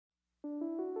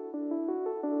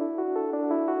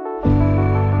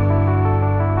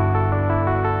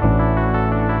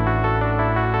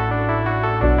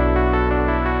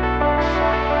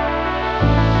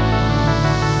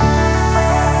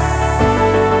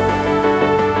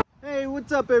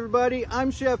What's up everybody, I'm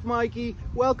Chef Mikey.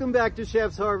 Welcome back to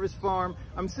Chef's Harvest Farm.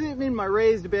 I'm sitting in my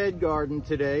raised bed garden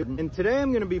today, and today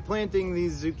I'm going to be planting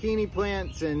these zucchini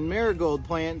plants and marigold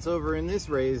plants over in this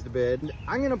raised bed.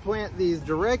 I'm going to plant these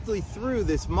directly through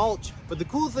this mulch, but the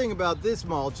cool thing about this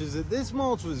mulch is that this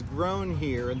mulch was grown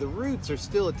here and the roots are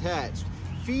still attached,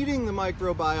 feeding the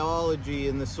microbiology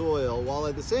in the soil while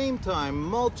at the same time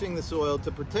mulching the soil to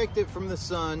protect it from the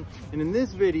sun. And in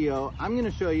this video, I'm going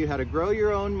to show you how to grow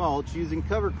your own mulch using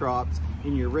cover crops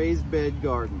in your raised bed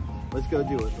garden. Let's go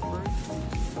do it.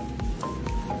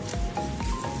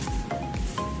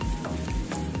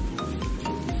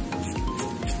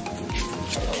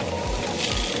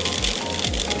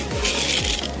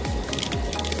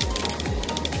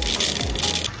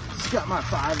 Got my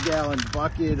 5-gallon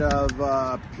bucket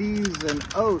of peas and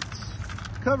oats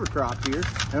cover crop here,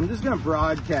 and I'm just going to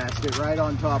broadcast it right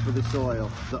on top of the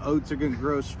soil. The oats are going to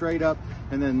grow straight up,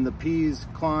 and then the peas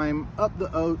climb up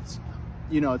the oats.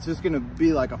 You know, it's just going to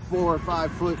be like a 4 or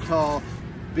 5 foot tall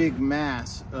big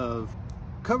mass of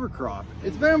cover crop.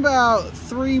 It's been about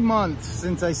 3 months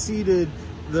since I seeded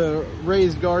the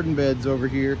raised garden beds over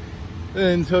here,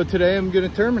 and so today I'm going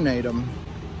to terminate them.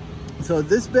 So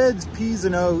this bed's peas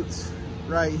and oats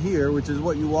right here, which is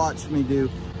what you watched me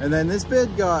do. And then this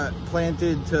bed got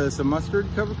planted to some mustard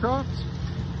cover crops.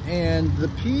 And the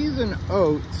peas and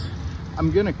oats, I'm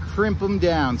gonna crimp them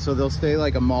down so they'll stay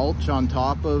like a mulch on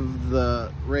top of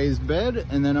the raised bed.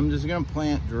 And then I'm just gonna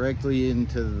plant directly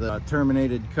into the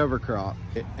terminated cover crop.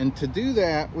 And to do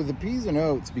that with the peas and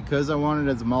oats, because I want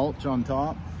it as a mulch on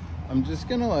top, I'm just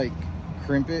gonna like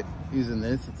crimp it using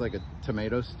this. It's like a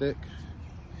tomato stick.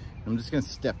 I'm just gonna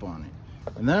step on it.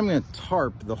 And then I'm gonna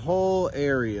tarp the whole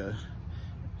area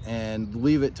and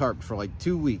leave it tarped for like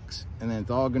 2 weeks. And then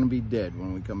it's all gonna be dead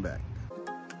when we come back.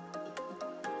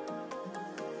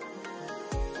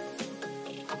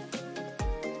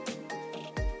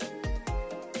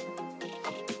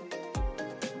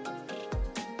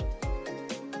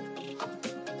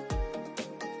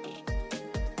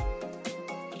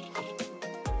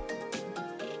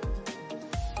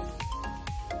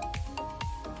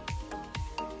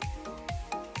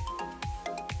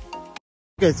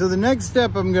 Okay, so the next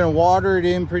step, I'm gonna water it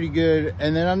in pretty good,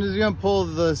 and then I'm just gonna pull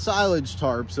the silage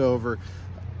tarps over.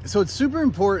 So it's super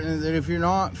important that if you're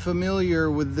not familiar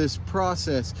with this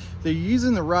process, they're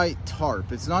using the right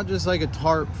tarp. It's not just like a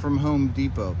tarp from Home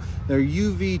Depot. They're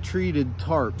UV treated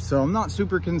tarps. So I'm not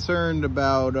super concerned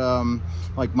about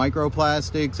like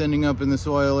microplastics ending up in the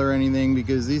soil or anything,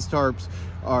 because these tarps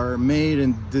are made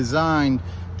and designed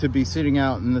to be sitting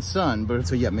out in the sun. But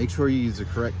so yeah, make sure you use the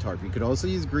correct tarp. You could also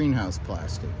use greenhouse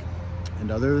plastic, and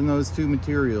other than those two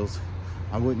materials,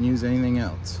 I wouldn't use anything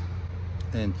else.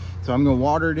 And so I'm gonna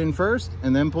water it in first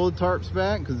and then pull the tarps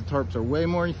back, because the tarps are way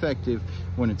more effective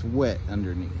when it's wet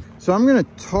underneath. So I'm gonna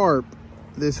tarp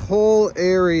this whole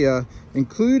area,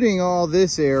 including all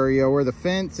this area where the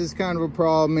fence is kind of a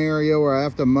problem area where I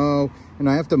have to mow and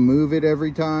I have to move it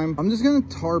every time. I'm just gonna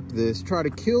tarp this, try to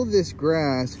kill this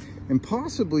grass, and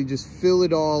possibly just fill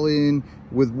it all in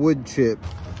with wood chip.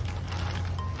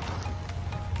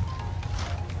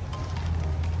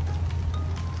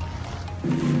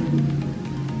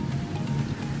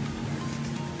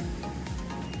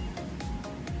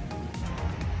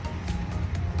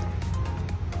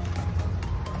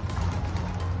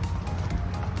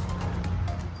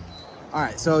 All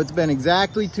right, so it's been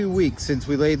exactly 2 weeks since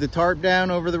we laid the tarp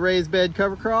down over the raised bed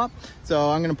cover crop. So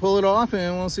I'm gonna pull it off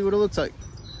and we'll see what it looks like.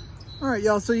 All right,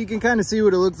 y'all, so you can kind of see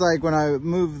what it looks like when I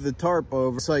move the tarp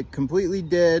over. It's like completely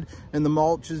dead, and the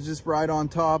mulch is just right on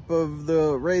top of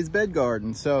the raised bed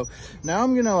garden. So now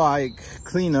I'm gonna like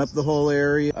clean up the whole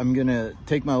area. I'm gonna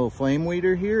take my little flame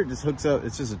weeder here. It just hooks up,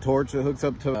 it's just a torch that hooks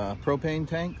up to a propane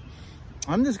tank.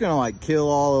 I'm just gonna like kill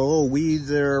all the little weeds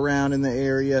that are around in the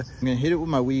area. I'm gonna hit it with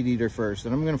my weed eater first,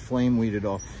 and I'm gonna flame weed it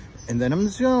off. And then I'm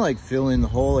just gonna like fill in the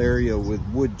whole area with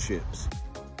wood chips.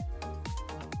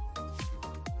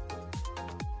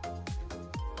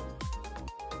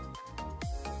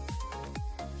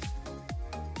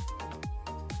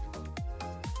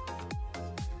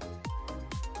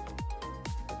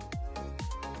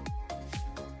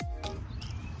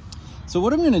 So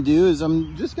what I'm gonna do is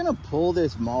I'm just gonna pull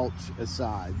this mulch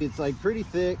aside. It's like pretty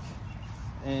thick,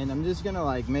 and I'm just gonna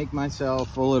like make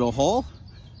myself a little hole.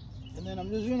 And then I'm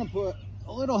just gonna put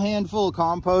a little handful of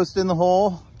compost in the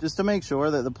hole just to make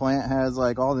sure that the plant has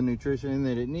like all the nutrition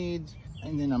that it needs.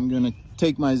 And then I'm gonna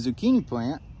take my zucchini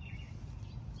plant,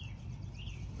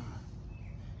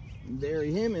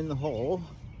 bury him in the hole.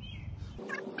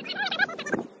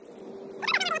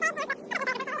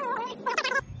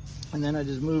 And then I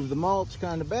just move the mulch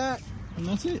kind of back And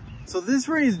that's it. So this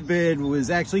raised bed was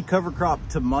actually cover crop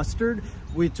to mustard,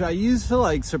 which I use to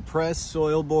like suppress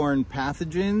soil-borne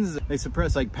pathogens. They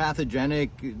suppress like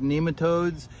pathogenic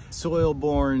nematodes,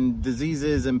 soil-borne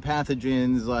diseases and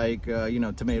pathogens like, you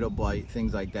know, tomato blight,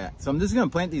 things like that. So I'm just gonna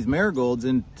plant these marigolds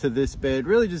into this bed,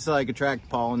 really just to like attract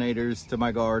pollinators to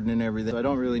my garden and everything. So I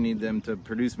don't really need them to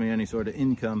produce me any sort of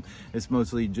income. It's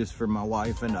mostly just for my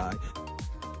wife and I.